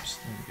underground pipes.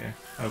 There we go.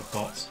 Oh,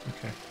 bots.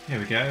 Okay. Here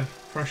we go.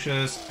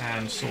 Crushers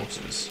and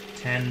sorters.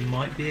 10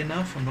 might be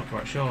enough. I'm not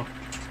quite sure.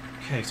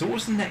 Okay, so what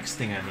was the next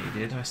thing I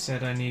needed? I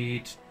said I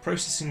need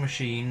processing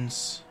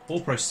machines, all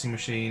processing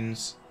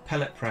machines,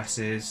 pellet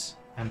presses,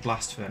 and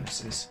blast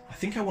furnaces. I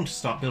think I want to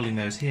start building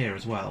those here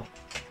as well.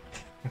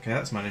 Okay,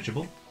 that's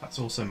manageable. That's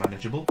also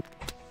manageable.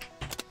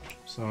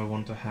 So I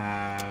want to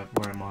have...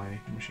 Where are my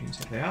machines?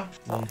 Here they are.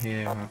 One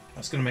here.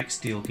 That's going to make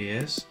steel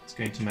gears. It's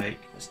going to make...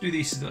 Let's do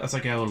these as I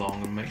go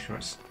along and make sure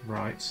it's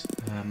right.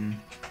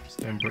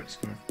 Stone bricks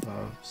coming from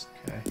above.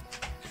 Okay.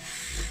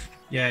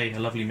 Yay, a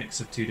lovely mix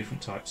of two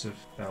different types of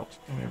belt.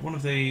 And we have one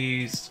of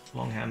these,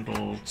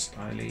 long-handled,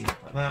 styly,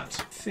 like that.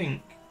 I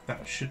think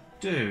that should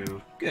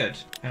do. Good.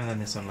 And then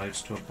this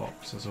unloads to a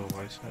box, as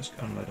always. Let's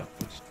unload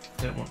upwards.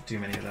 Don't want too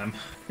many of them.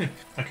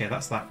 Okay,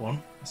 that's that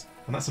one.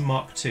 And that's a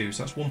Mark II,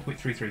 so that's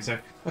 1.33. So,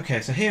 okay,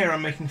 so here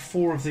I'm making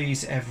 4 of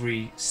these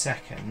every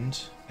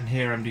second. And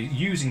here I'm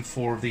using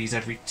 4 of these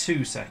every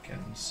 2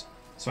 seconds.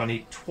 So I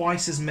need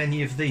twice as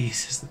many of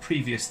these as the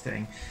previous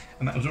thing.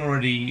 And that was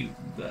already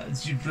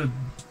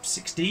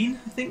 16,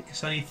 I think.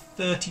 So I need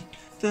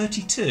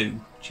 32.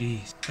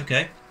 Jeez.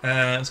 Okay.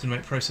 It's going to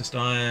make processed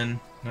iron.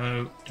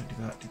 No, don't do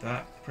that, do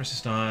that.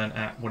 Processed iron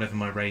at whatever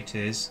my rate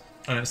is.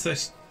 Oh, no, it's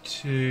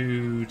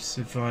 32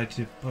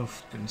 divided by... Oh,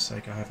 for goodness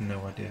sake, I have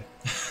no idea.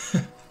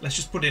 Let's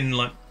just put in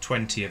like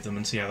 20 of them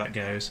and see how that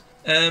goes.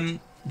 Then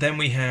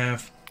we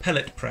have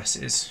pellet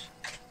presses,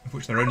 of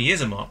which there only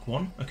is a Mark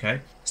 1.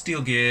 Okay.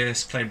 Steel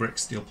gears, clay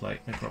bricks, steel plate,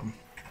 no problem.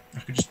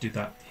 I could just do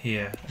that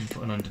here and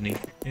put an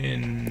underneath.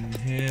 In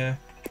here.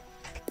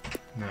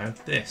 No,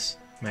 this.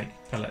 Make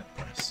pellet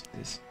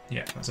presses.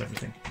 Yeah, that's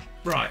everything.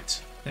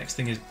 Right. Next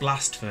thing is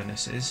blast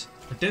furnaces.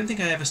 I don't think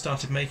I ever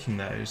started making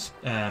those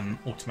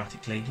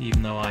automatically,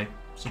 even though I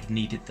sort of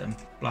needed them.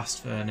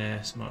 Blast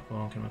furnace, Mark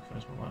 1, chemical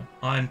furnace, Mark 1.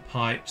 Iron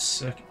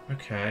pipes,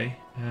 okay.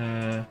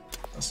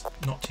 That's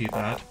not too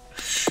bad.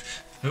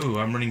 Ooh,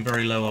 I'm running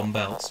very low on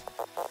belts.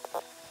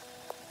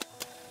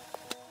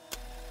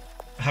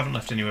 I haven't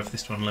left anywhere for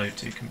this to unload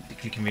to,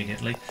 particularly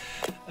conveniently.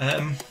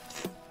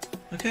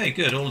 Okay,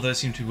 good. All of those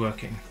seem to be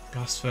working.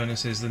 Blast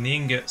furnaces, then the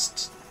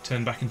ingots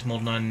turn back into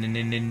modern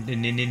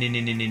induction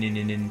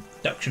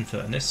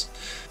furnace,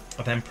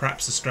 and then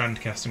perhaps a strand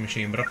casting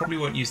machine, but I probably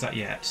won't use that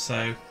yet.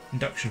 So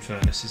induction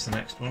furnace is the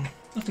next one.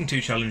 Nothing too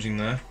challenging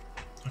there.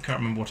 I can't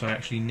remember what I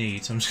actually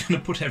need, so I'm just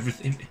going to put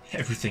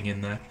everything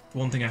in there. The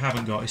one thing I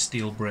haven't got is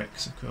steel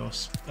bricks, of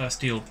course.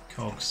 Steel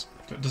cogs.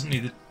 So it doesn't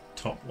need the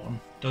top one.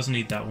 Doesn't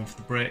need that one for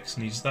the bricks,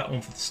 needs that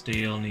one for the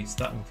steel, needs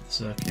that one for the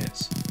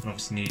circuits, and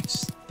obviously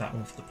needs that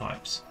one for the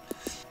pipes.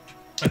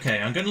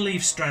 Okay, I'm going to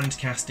leave strand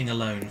casting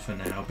alone for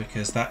now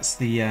because that's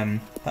the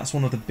that's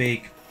one of the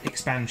big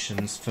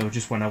expansions for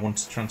just when I want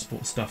to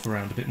transport stuff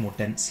around a bit more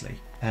densely.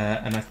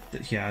 And I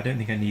don't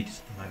think I need it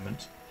at the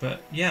moment.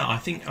 But yeah, I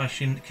think I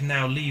can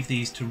now leave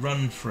these to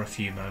run for a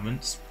few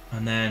moments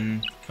and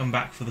then come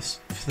back for the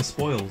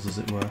spoils, as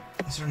it were.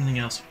 Is there anything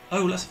else?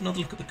 Oh, let's have another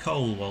look at the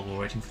coal while we're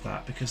waiting for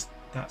that, because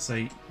that's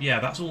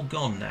that's all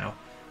gone now.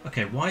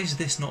 Okay, why is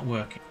this not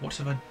working? What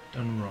have I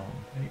done wrong?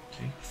 I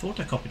thought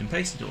I copied and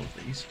pasted all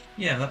of these.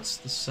 Yeah, that's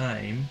the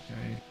same.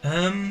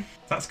 Okay.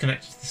 That's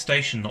connected to the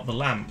station, not the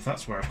lamp.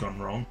 That's where I've gone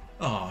wrong.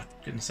 Oh,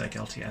 goodness sake,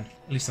 LTN.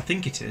 At least I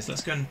think it is.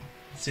 Let's go and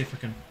see if I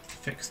can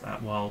fix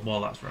that while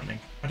that's running.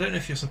 I don't know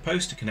if you're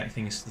supposed to connect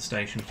things to the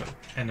station for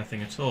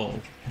anything at all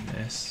in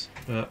this,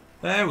 but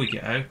there we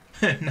go.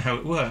 Now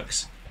it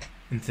works,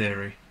 in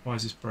theory. Why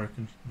is this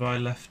broken? Have I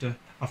left a...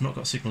 I've not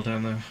got signal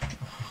down there.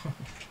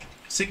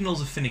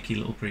 Signals are finicky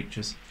little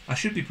creatures. I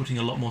should be putting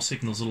a lot more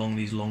signals along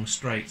these long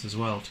straights as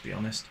well, to be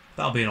honest.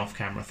 That'll be an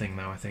off-camera thing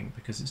though, I think,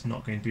 because it's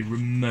not going to be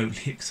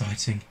remotely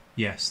exciting.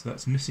 Yes,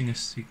 that's missing a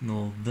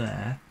signal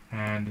there,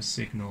 and a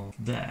signal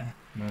there.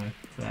 No,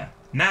 there.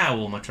 Now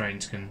all my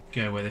trains can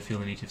go where they feel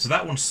they need to. So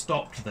that one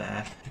stopped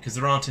there, because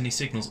there aren't any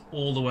signals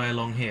all the way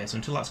along here. So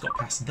until that's got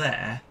past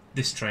there,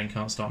 this train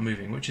can't start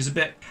moving, which is a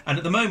bit... And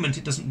at the moment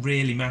it doesn't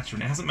really matter,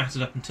 and it hasn't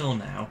mattered up until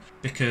now,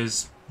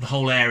 because the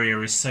whole area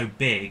is so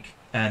big,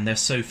 and there's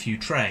so few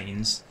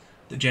trains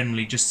that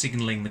generally just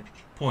signalling the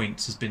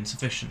points has been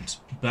sufficient.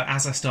 But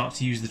as I start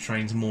to use the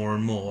trains more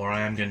and more,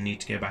 I am going to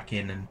need to go back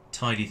in and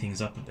tidy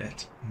things up a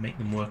bit and make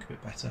them work a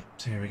bit better.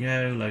 So here we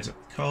go, loads up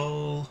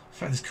coal. In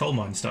fact, this coal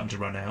mine's starting to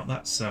run out.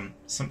 That's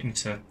something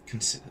to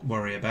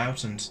worry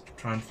about and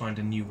try and find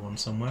a new one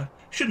somewhere.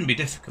 Shouldn't be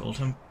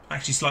difficult. I'm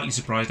actually slightly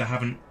surprised I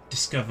haven't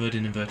discovered,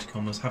 in inverted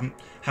commas,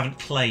 haven't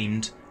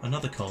claimed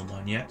another coal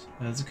mine yet.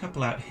 There's a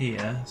couple out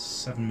here,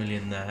 7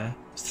 million there.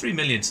 There's 3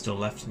 million still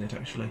left in it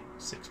actually.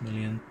 6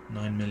 million,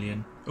 9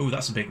 million. Oh,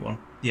 that's a big one.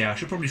 Yeah, I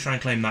should probably try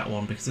and claim that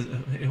one because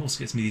it also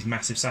gets me these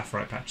massive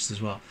sapphirite patches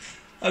as well.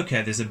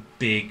 Okay, there's a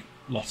big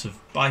lot of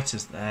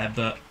biters there,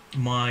 but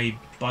my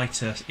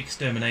biter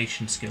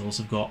extermination skills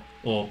have got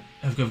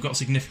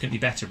significantly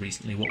better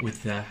recently, what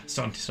with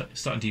starting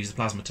to use the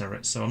plasma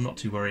turrets, so I'm not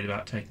too worried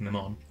about taking them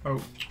on.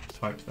 Oh,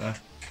 pipe there.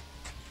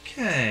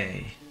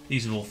 Okay,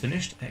 these have all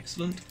finished.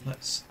 Excellent.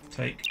 Let's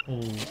take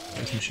all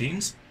those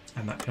machines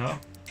and that car.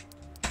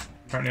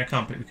 Apparently I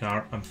can't pick the car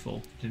up, I'm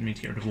full. Didn't mean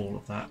to get rid of all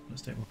of that.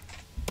 Let's take one.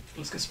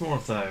 Let's get some more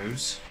of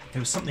those. There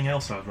was something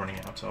else I was running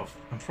out of.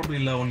 I'm probably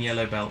low on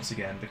yellow belts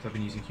again because I've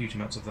been using huge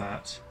amounts of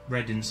that.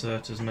 Red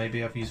inserters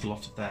maybe, I've used a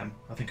lot of them.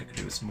 I think I could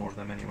do with some more of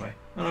them anyway.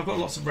 And I've got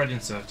lots of red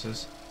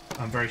inserters.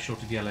 I'm very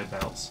short of yellow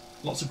belts.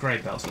 Lots of grey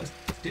belts. Let's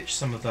ditch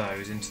some of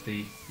those into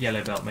the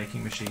yellow belt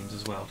making machines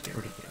as well to get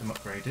rid of them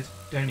upgraded.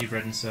 Don't need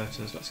red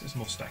inserters. Let's get some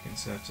more stack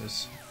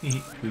inserters.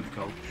 Poop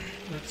coal.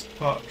 Let's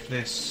park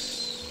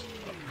this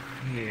up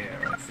here,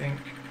 I think.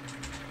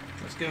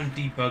 Let's go and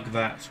debug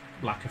that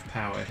lack of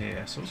power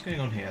here. So what's going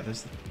on here?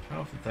 There's the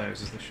power for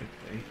those, as there should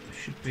be. There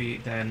should be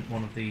then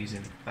one of these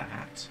in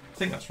that. I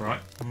think that's right.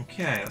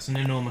 Okay, that's an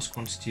enormous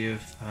quantity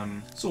of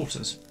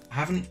sorters. I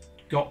haven't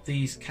got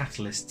these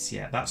catalysts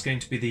yet. That's going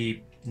to be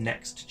the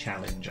next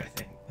challenge, I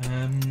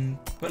think.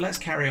 But let's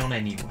carry on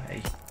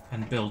anyway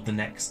and build the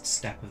next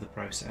step of the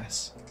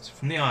process. So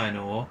from the iron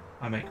ore,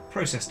 I make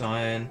processed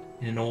iron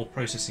in an ore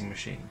processing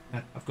machine.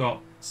 I've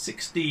got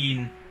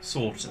 16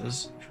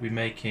 sorters, which will be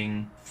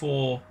making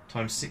 4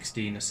 times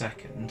 16 a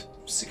second.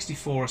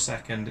 64 a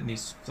second, it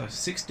needs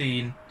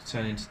 16 to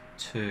turn into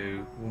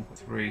 2,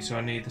 1.3, so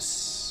I need the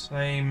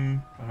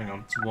same, oh, hang on,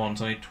 it's 1,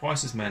 so I need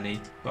twice as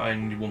many, but I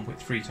need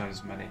 1.3 times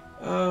as many.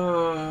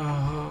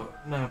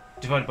 No,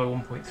 divided by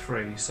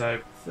 1.3, so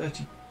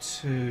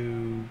 32,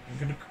 I'm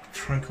going to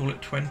try and call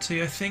it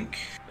 20, I think.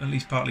 At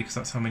least partly because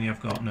that's how many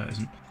I've got. No, it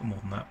isn't. I've got more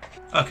than that.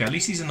 Okay, at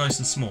least these are nice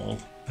and small.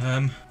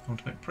 I want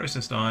to make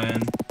processed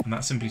iron, and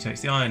that simply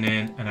takes the iron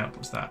in and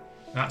outputs that.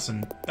 That's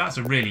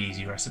a really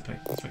easy recipe.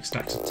 Let's make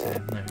stacks of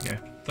 10. There we go.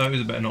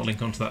 Those better not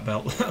link onto that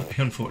belt. That would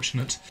be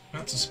unfortunate.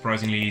 That's a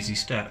surprisingly easy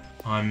step.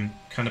 I'm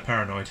kind of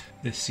paranoid.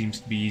 This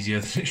seems to be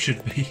easier than it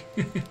should be.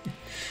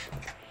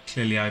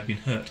 Clearly I've been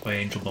hurt by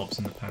angel bobs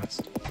in the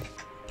past.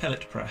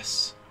 Pellet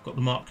press. Got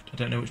the marked. I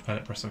don't know which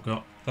pellet press I've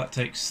got. That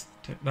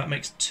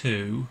makes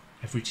 2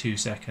 every 2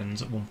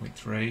 seconds at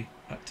 1.3.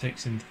 That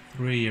takes in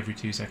 3 every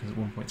 2 seconds at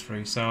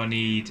 1.3. So I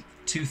need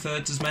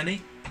 2/3 as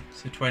many.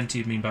 So 20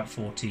 would mean about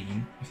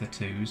 14 if they're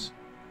 2s.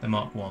 They're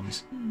marked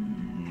 1s.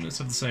 Let's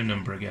have the same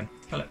number again.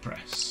 Pellet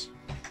press.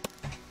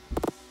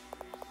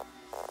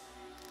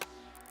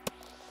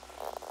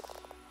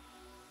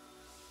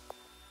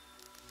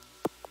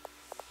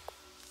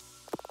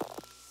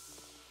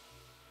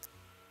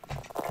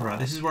 Right,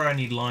 this is where I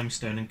need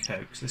limestone and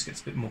coke, so this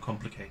gets a bit more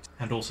complicated.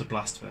 And also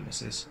blast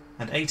furnaces.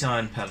 And 8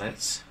 iron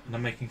pellets, and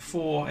I'm making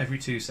 4 every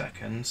 2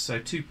 seconds, so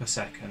 2 per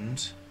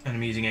second, and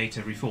I'm using 8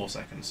 every 4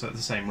 seconds, so at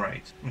the same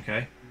rate.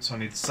 Okay, so I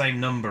need the same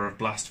number of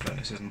blast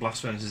furnaces, and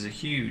blast furnaces are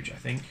huge, I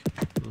think.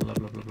 Blah,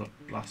 blah, blah, blah,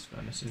 blast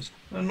furnaces.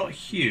 They're not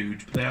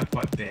huge, but they are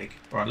quite big.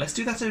 Right, let's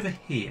do that over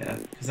here,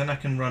 because then I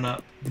can run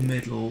up the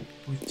middle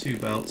with 2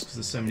 belts, because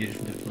there's so many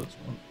different inputs.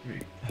 1,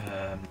 3.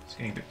 It's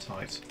getting a bit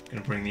tight. I'm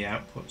going to bring the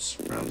outputs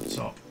around the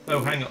top.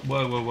 Oh, hang on.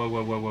 Whoa, whoa, whoa,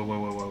 whoa, whoa, whoa, whoa,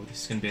 whoa, whoa.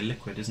 This is going to be a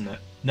liquid, isn't it?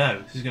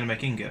 No, this is going to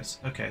make ingots.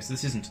 Okay, so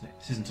this isn't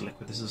a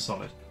liquid, this is a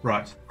solid.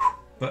 Right.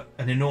 But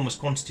an enormous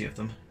quantity of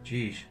them.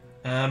 Jeez.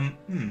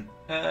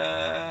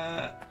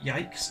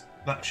 Yikes.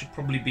 That should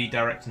probably be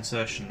direct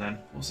insertion then.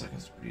 4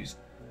 seconds to produce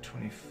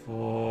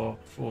 24.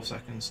 4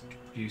 seconds to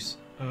produce,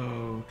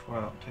 12.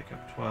 Take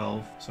up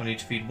 12. So I need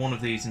to feed one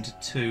of these into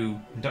 2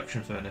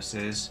 induction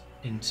furnaces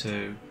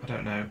into, I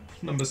don't know,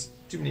 numbers.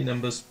 Too many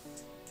numbers.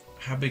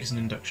 How big is an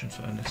induction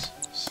furnace?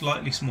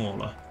 Slightly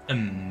smaller.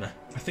 I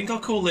think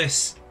I'll call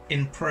this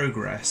in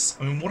progress.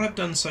 I mean, what I've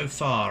done so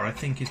far, I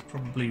think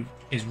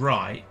is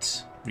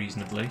right,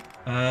 reasonably.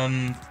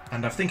 And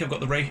I think I've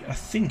got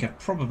I've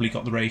probably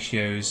got the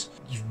ratios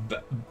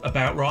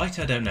about right.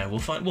 I don't know. We'll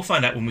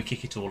find out when we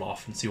kick it all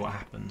off and see what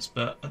happens.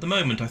 But at the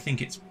moment, I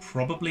think it's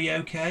probably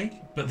okay.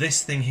 But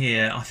this thing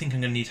here, I think I'm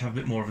going to need to have a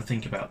bit more of a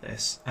think about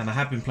this. And I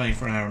have been playing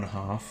for an hour and a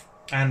half.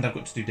 And I've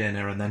got to do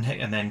dinner and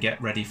then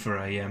get ready for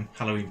a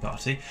Halloween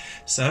party.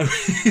 So,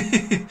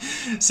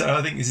 so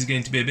I think this is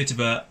going to be a bit of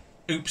a,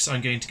 oops,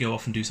 I'm going to go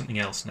off and do something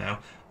else now.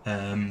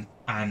 And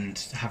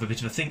have a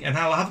bit of a think, and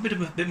I'll have a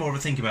bit more of a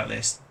think about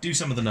this. Do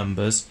some of the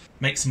numbers,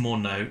 make some more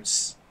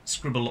notes,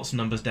 scribble lots of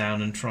numbers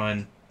down, and try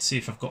and see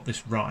if I've got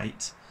this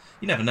right.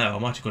 You never know, I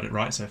might have got it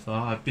right so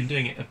far. I've been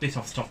doing it a bit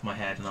off the top of my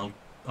head, and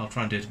I'll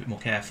try and do it a bit more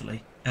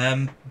carefully.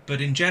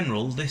 But in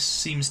general, this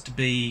seems to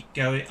be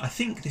going... I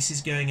think this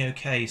is going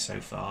okay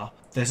so far.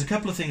 There's a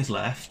couple of things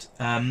left.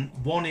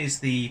 One is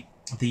the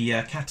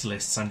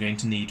catalysts I'm going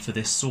to need for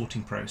this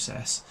sorting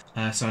process.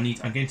 So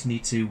I'm going to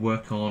need to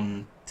work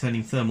on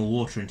turning thermal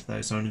water into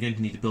those. So I'm going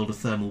to need to build a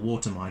thermal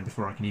water mine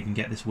before I can even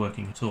get this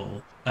working at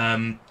all.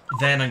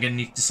 Then I'm going to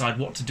need to decide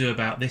what to do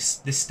about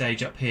this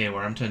stage up here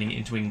where I'm turning it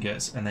into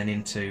ingots and then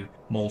into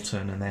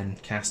molten and then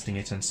casting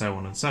it and so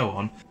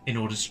on in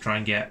order to try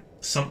and get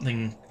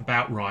something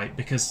about right,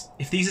 because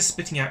if these are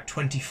spitting out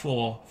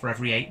 24 for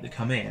every 8 that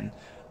come in,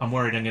 I'm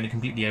worried I'm going to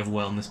completely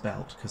overwhelm this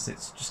belt because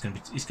it's going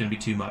to be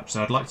too much.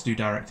 So I'd like to do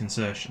direct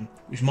insertion,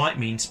 which might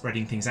mean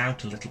spreading things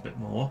out a little bit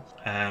more,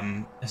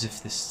 as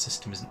if this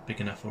system isn't big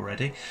enough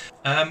already.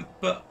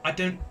 But I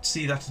don't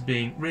see that as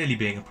really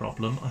being a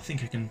problem. I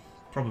think I can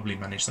probably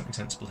manage something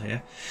sensible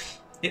here.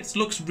 It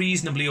looks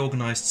reasonably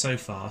organised so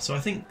far, so I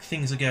think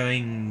things are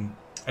going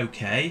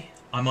okay.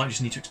 I might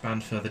just need to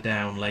expand further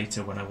down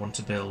later when I want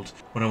to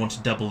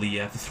double the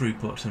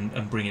throughput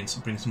and bring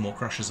some more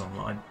crushers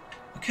online.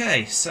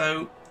 Okay,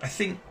 so I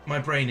think my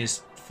brain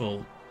is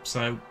full.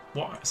 So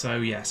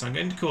I'm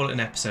going to call it an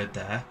episode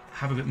there.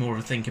 Have a bit more of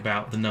a think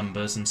about the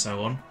numbers and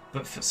so on.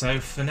 But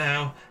for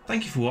now,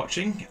 thank you for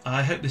watching.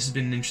 I hope this has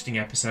been an interesting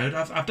episode.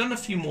 I've done a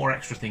few more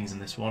extra things in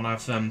this one.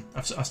 I've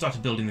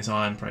started building this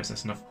iron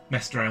process, and I've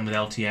messed around with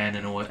LTN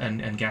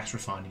and gas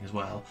refining as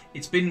well.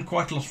 It's been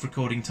quite a lot of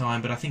recording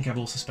time, but I think I've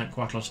also spent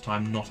quite a lot of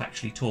time not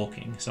actually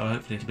talking. So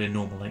hopefully it'll be a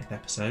normal length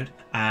episode.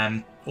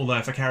 Although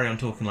if I carry on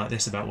talking like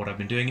this about what I've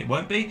been doing, it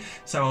won't be.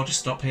 So I'll just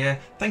stop here.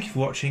 Thank you for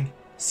watching.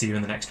 See you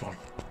in the next one.